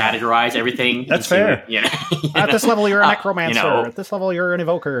desire to categorize everything. That's fair. At this level, you're a necromancer. At this level, you're an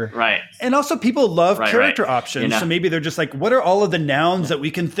evoker. Right. And also people love character options. So maybe they're just like, what are all of the nouns that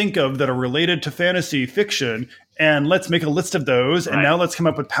we can think of that are related to fantasy fiction? And let's make a list of those. And now let's come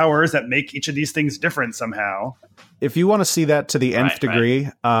up with powers that make each of these things different somehow. If you want to see that to the nth degree,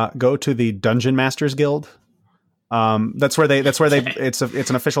 go to the Dungeon Masters Guild. That's where they it's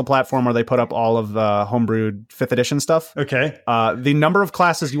an official platform where they put up all of the homebrewed 5th edition stuff. Okay. The number of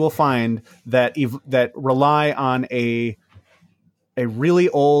classes you will find that rely on a really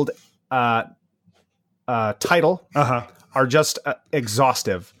old title are just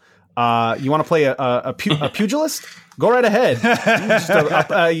exhaustive. You want to play a pugilist? Go right ahead.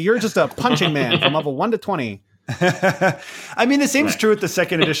 You're just a punching man from level 1 to 20. I mean, the same is true with the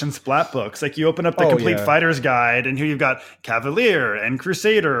 2nd edition Splat books. Like you open up the Complete Fighter's Guide, and here you've got Cavalier and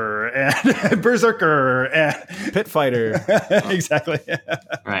Crusader and Berserker and Pit Fighter. Exactly.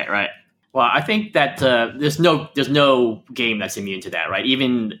 Right. Well, I think that there's no game that's immune to that, right?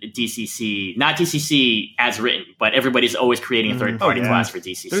 Even DCC, not DCC as written, but everybody's always creating a third-party class for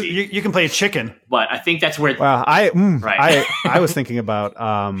DCC. You can play a chicken. But I think that's where... Well, I was thinking about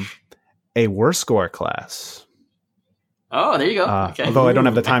a worse score class. Oh, there you go. Okay. Although I don't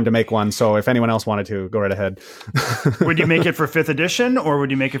have the time to make one, so if anyone else wanted to, go right ahead. Would you make it for 5th edition, or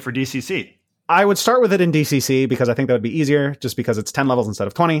would you make it for DCC? I would start with it in DCC because I think that would be easier, just because it's 10 levels instead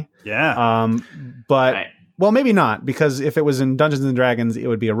of 20. Yeah. Well, maybe not, because if it was in Dungeons and Dragons, it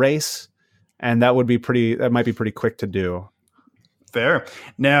would be a race, and that might be pretty quick to do. Fair.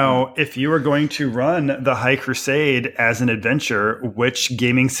 Now, if you were going to run the High Crusade as an adventure, which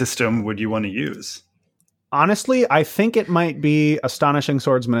gaming system would you want to use? Honestly, I think it might be Astonishing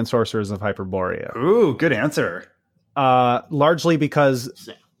Swordsmen and Sorcerers of Hyperborea. Ooh, good answer. Largely because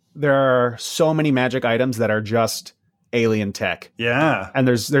there are so many magic items that are just alien tech. Yeah. And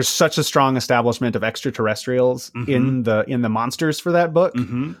there's such a strong establishment of extraterrestrials in the monsters for that book.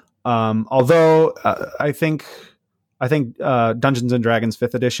 Although I think Dungeons and Dragons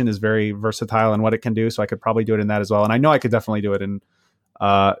 5th edition is very versatile in what it can do, so I could probably do it in that as well. And I know I could definitely do it in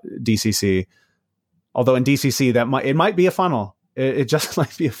DCC. Although in DCC it might be a funnel. It just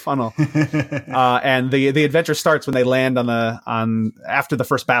might be a funnel. And the adventure starts when they land after the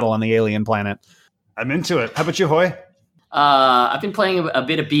first battle on the alien planet. I'm into it. How about you, Hoy? I've been playing a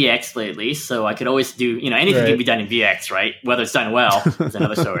bit of BX lately, so I could always do, anything can be done in BX, right? Whether it's done well is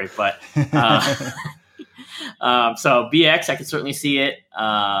another story. But so BX, I can certainly see it.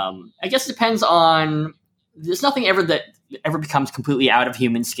 I guess it depends on. There's nothing that ever becomes completely out of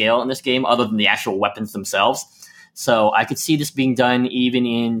human scale in this game, other than the actual weapons themselves. So I could see this being done even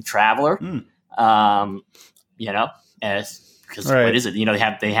in Traveler. Because what is it?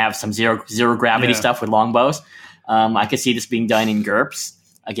 They have some zero gravity stuff with longbows. I could see this being done in GURPS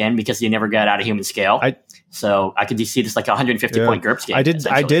again because you never got out of human scale. So I could see this like a 150 point GURPS game. I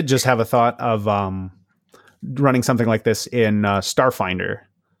did just have a thought of running something like this in Starfinder.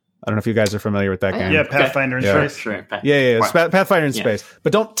 I don't know if you guys are familiar with that game. Yeah, Pathfinder in space. Sure. Pathfinder in space.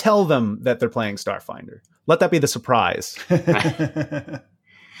 But don't tell them that they're playing Starfinder. Let that be the surprise.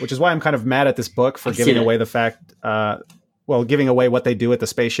 Which is why I'm kind of mad at this book for giving away the fact, giving away what they do at the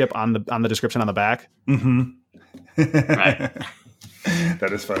spaceship on the description on the back. Right.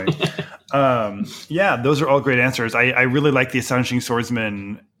 That is funny. Those are all great answers. I really like the Astonishing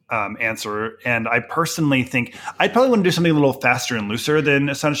Swordsman answer, and I personally think I'd probably want to do something a little faster and looser than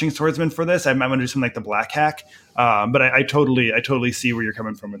Astonishing Swordsman for this. I might want to do something like the Black Hack, but I totally see where you're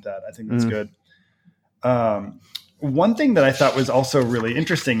coming from with that. I think that's good. One thing that I thought was also really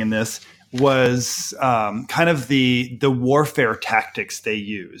interesting in this was kind of the warfare tactics they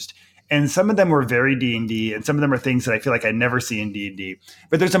used. And some of them were very D&D, and some of them are things that I feel like I never see in D&D.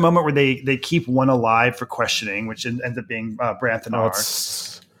 But there's a moment where they keep one alive for questioning, which ends up being Branthanar,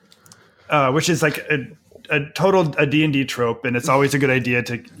 which is like a total D&D trope, and it's always a good idea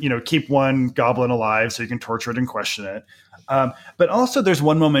to keep one goblin alive so you can torture it and question it. But also there's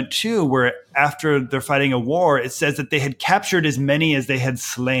one moment too where after they're fighting a war, it says that they had captured as many as they had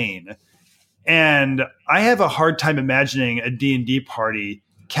slain. And I have a hard time imagining a D&D party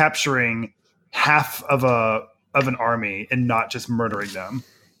capturing half of an army and not just murdering them.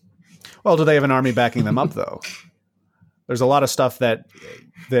 Well, do they have an army backing them up though? There's a lot of stuff that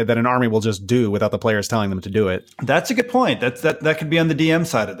an army will just do without the players telling them to do it. That's a good point. That could be on the DM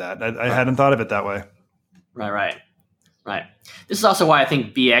side of that. I hadn't thought of it that way. Right. This is also why I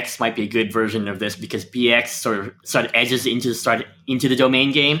think BX might be a good version of this, because BX sort of edges into the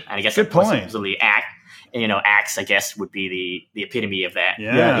domain game, and I guess good point. Axe, I guess, would be the epitome of that.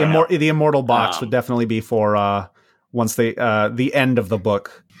 Yeah. The Immortal Box would definitely be for once the end of the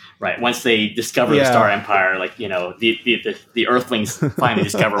book. Right. Once they discover the Star Empire, the Earthlings finally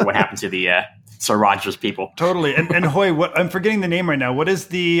discover what happened to the Sir Roger's people. Totally. And Hoy, what I'm forgetting the name right now. What is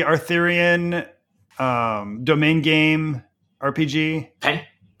the Arthurian domain game RPG?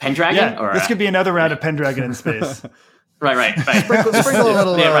 Pendragon? Yeah, this could be another round of Pendragon in space. Right. Sprinkle a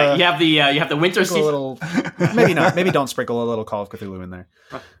little. Yeah, right. You have the winter season. Maybe not. Maybe don't sprinkle a little Call of Cthulhu in there.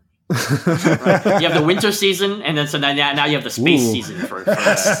 Right. You have the winter season, and then now you have the space season for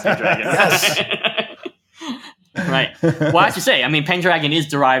Pendragon. Yes. Right. Well, I have to say, I mean, Pendragon is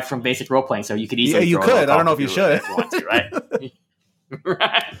derived from basic role playing, so you could easily. Yeah, you could. I don't know if you should. If you want to, right?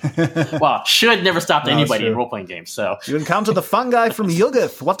 Right. Well, should never stopped anybody in role playing games. So you encounter the fungi from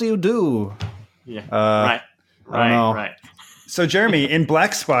Yuggoth. What do you do? Yeah. Right. So, Jeremy, in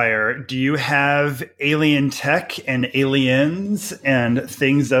Blackspire, do you have alien tech and aliens and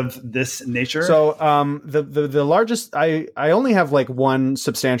things of this nature? So, the largest, I only have like one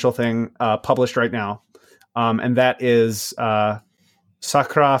substantial thing published right now, and that is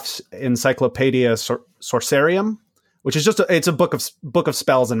Sakraf's Encyclopedia Sorcerium, which is it's a book of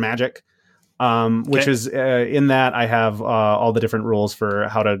spells and magic. Which is in that I have all the different rules for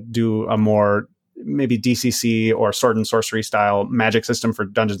how to do a more maybe DCC or sword and sorcery style magic system for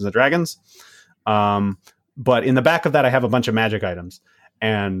Dungeons and Dragons. But in the back of that, I have a bunch of magic items,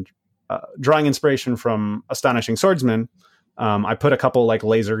 and drawing inspiration from Astonishing Swordsman, I put a couple like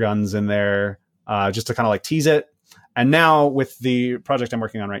laser guns in there just to kind of like tease it. And now with the project I'm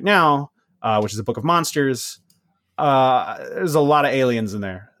working on right now, which is a book of monsters, there's a lot of aliens in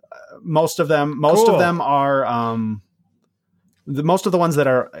there. Most of them are most of the ones that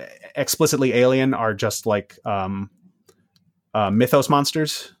are explicitly alien are just like mythos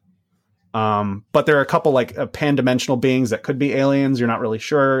monsters. But there are a couple like pan-dimensional beings that could be aliens. You're not really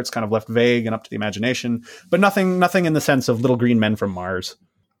sure. It's kind of left vague and up to the imagination, but nothing in the sense of little green men from Mars.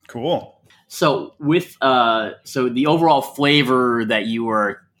 Cool. So with so the overall flavor that you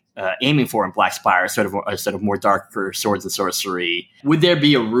were aiming for in Blackspire, sort of more dark for swords and sorcery. Would there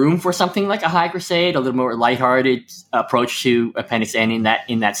be a room for something like a High Crusade, a little more lighthearted approach to Appendix N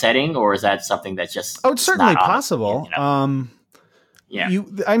in that setting, or is that something that's just? Oh, it's certainly possible. Yeah.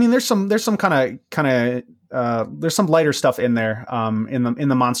 There's some kind of there's some lighter stuff in there. In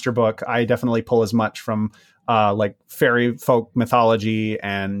the monster book, I definitely pull as much from like fairy folk mythology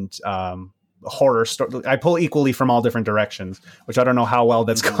and horror story. I pull equally from all different directions, which I don't know how well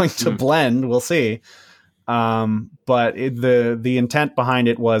that's going to blend. We'll see. But the intent behind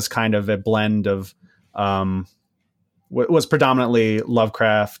it was kind of a blend of was predominantly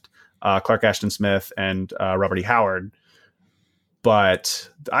Lovecraft, Clark Ashton Smith, and Robert E. Howard.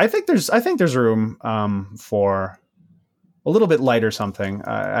 But I think there's room for a little bit lighter something.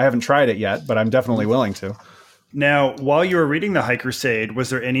 I haven't tried it yet, but I'm definitely willing to. Now, while you were reading the High Crusade, was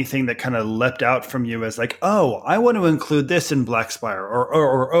there anything that kind of leapt out from you as like, oh, I want to include this in Blackspire,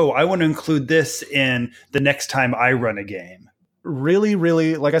 or oh, I want to include this in the next time I run a game? Really,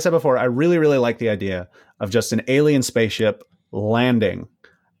 really, like I said before, I really, really like the idea of just an alien spaceship landing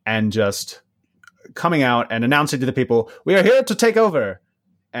and just coming out and announcing to the people, we are here to take over.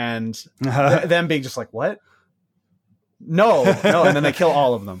 And them being just like, what? No. And then they kill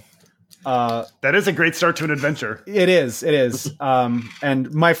all of them. That is a great start to an adventure. It is.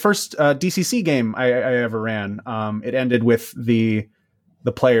 And my first DCC game I ever ran, it ended with the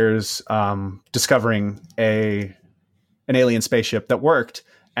players discovering an alien spaceship that worked,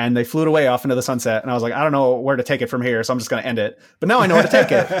 and they flew it away off into the sunset. And I was like, I don't know where to take it from here, so I'm just going to end it. But now I know where to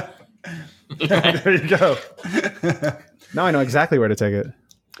take it. There you go. Now I know exactly where to take it.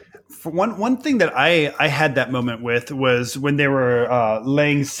 For one thing that I had that moment with was when they were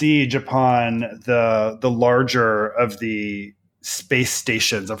laying siege upon the larger of the space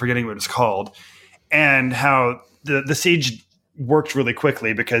stations. I'm forgetting what it's called, and how the siege worked really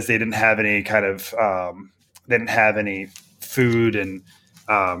quickly because they didn't have any kind of they didn't have any food and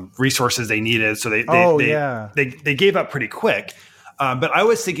resources they needed, so they gave up pretty quick. But I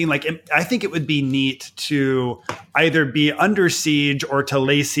was thinking, like, I think it would be neat to either be under siege or to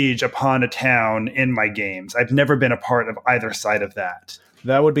lay siege upon a town in my games. I've never been a part of either side of that.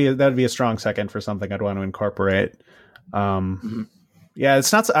 That'd be a strong second for something I'd want to incorporate. Yeah,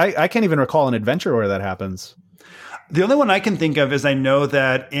 it's not. I can't even recall an adventure where that happens. The only one I can think of is I know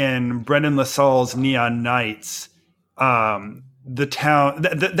that in Brendan LaSalle's Neon Knights, the town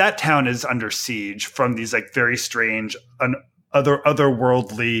that town is under siege from these like very strange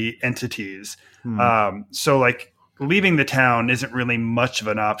otherworldly entities. So like leaving the town isn't really much of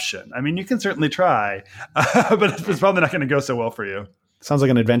an option. I mean, you can certainly try, but it's probably not going to go so well for you. Sounds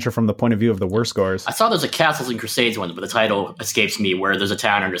like an adventure from the point of view of the worst scores. I saw there's a Castles and Crusades one, but the title escapes me, where there's a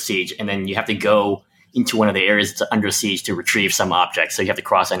town under siege, and then you have to go into one of the areas that's under siege to retrieve some object. So you have to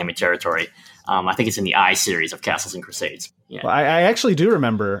cross enemy territory. I think it's in the I series of Castles and Crusades. Yeah. Well, I actually do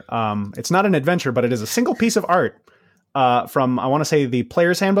remember. It's not an adventure, but it is a single piece of art from, I want to say, the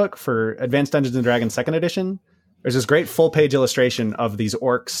Player's Handbook for Advanced Dungeons & Dragons 2nd edition. There's this great full-page illustration of these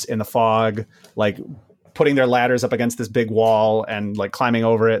orcs in the fog, like putting their ladders up against this big wall and like climbing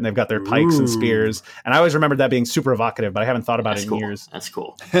over it, and they've got their pikes and spears. And I always remembered that being super evocative, but I haven't thought about it in years. That's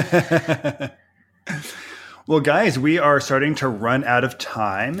cool. Well, guys, we are starting to run out of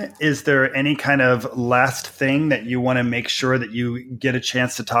time. Is there any kind of last thing that you want to make sure that you get a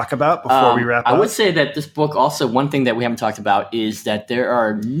chance to talk about before we wrap up? I would say that this book also, one thing that we haven't talked about is that there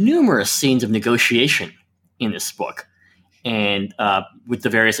are numerous scenes of negotiation in this book, and with the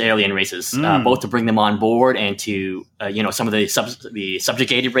various alien races, both to bring them on board and to, some of the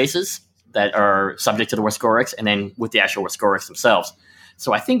subjugated races that are subject to the Wascorics, and then with the actual Wascorics themselves.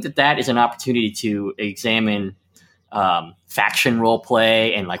 So I think that is an opportunity to examine faction role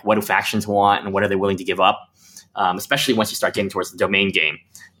play and like what do factions want and what are they willing to give up, especially once you start getting towards the domain game.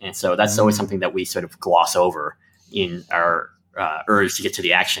 And so that's always something that we sort of gloss over in our urge to get to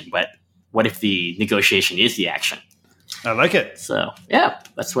the action. But what if the negotiation is the action? I like it. So yeah,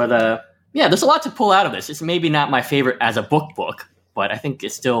 that's what. There's a lot to pull out of this. It's maybe not my favorite as a book, but I think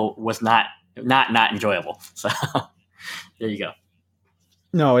it still was not enjoyable. So there you go.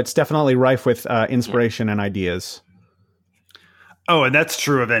 No, it's definitely rife with inspiration and ideas. Oh, and that's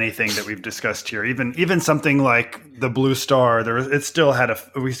true of anything that we've discussed here. Even something like the Blue Star, we still had a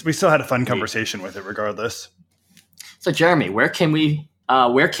fun conversation with it, regardless. So, Jeremy, where can we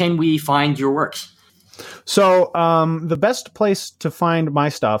find your works? So, the best place to find my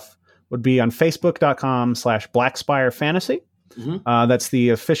stuff would be on Facebook.com/BlackSpireFantasy. That's the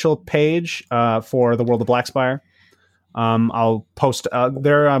official page for the World of Blackspire. I'll post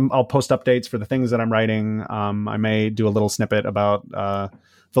there. I'll post updates for the things that I'm writing. I may do a little snippet about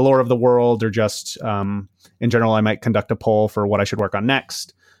the lore of the world, or just in general, I might conduct a poll for what I should work on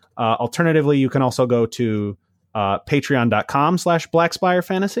next. Alternatively, you can also go to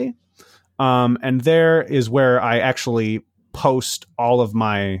patreon.com/BlackSpireFantasy. And there is where I actually post all of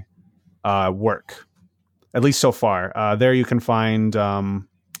my work, at least so far. There you can find...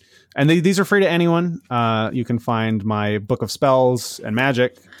 and these are free to anyone. You can find my book of spells and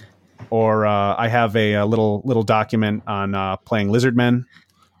magic, or I have a little document on playing Lizardmen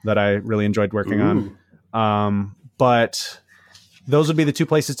that I really enjoyed working on. But those would be the two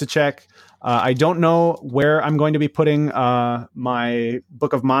places to check. I don't know where I'm going to be putting my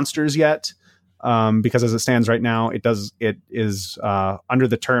book of monsters yet, because as it stands right now, it is under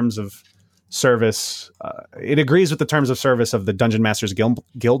the terms of service. It agrees with the terms of service of the Dungeon Masters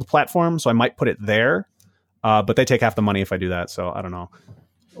Guild platform, so I might put it there, but they take half the money if I do that, so I don't know.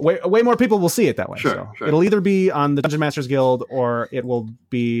 Way more people will see it that way. Sure. It'll either be on the Dungeon Masters Guild, or it'll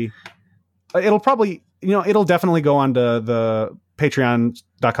definitely go on to the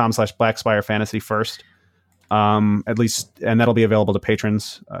patreon.com/BlackSpireFantasy first, at least, and that'll be available to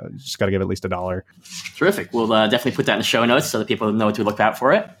patrons. Just got to give at least $1. Terrific. We'll definitely put that in the show notes so that people know to look out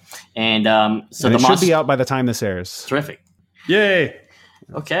for it. And it should be out by the time this airs. Terrific. Yay.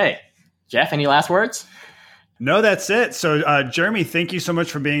 Okay. Jeff, any last words? No, that's it. So, Jeremy, thank you so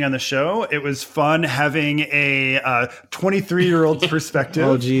much for being on the show. It was fun having a 23-year-old's perspective.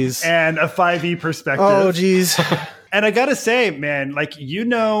 Oh, geez. And a 5e perspective. Oh, geez. And I gotta say, man, like, you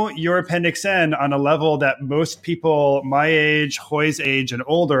know your Appendix N on a level that most people my age, Hoy's age, and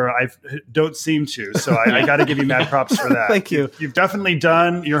older, don't seem to. So I gotta give you mad props for that. Thank you. You've definitely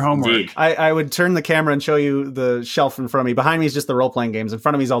done your homework. I would turn the camera and show you the shelf in front of me. Behind me is just the role-playing games. In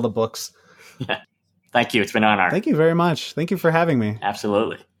front of me is all the books. Yeah. Thank you. It's been an honor. Thank you very much. Thank you for having me.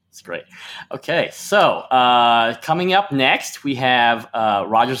 Absolutely. It's great. Okay, so coming up next, we have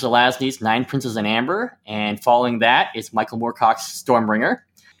Roger Zelazny's Nine Princes in Amber, and following that is Michael Moorcock's Stormbringer.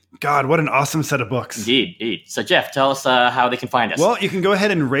 God, what an awesome set of books. Indeed. So, Jeff, tell us how they can find us. Well, you can go ahead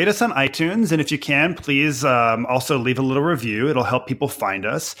and rate us on iTunes, and if you can, please also leave a little review. It'll help people find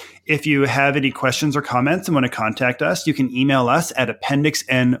us. If you have any questions or comments and want to contact us, you can email us at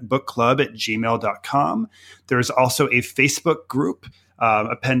appendixnbookclub@gmail.com. There's also a Facebook group,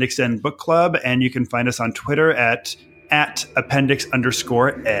 Appendix N Book Club, and you can find us on Twitter at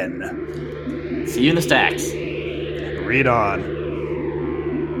appendix_N. See you in the stacks. Read on.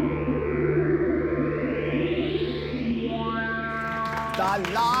 The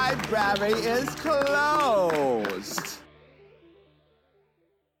library is closed.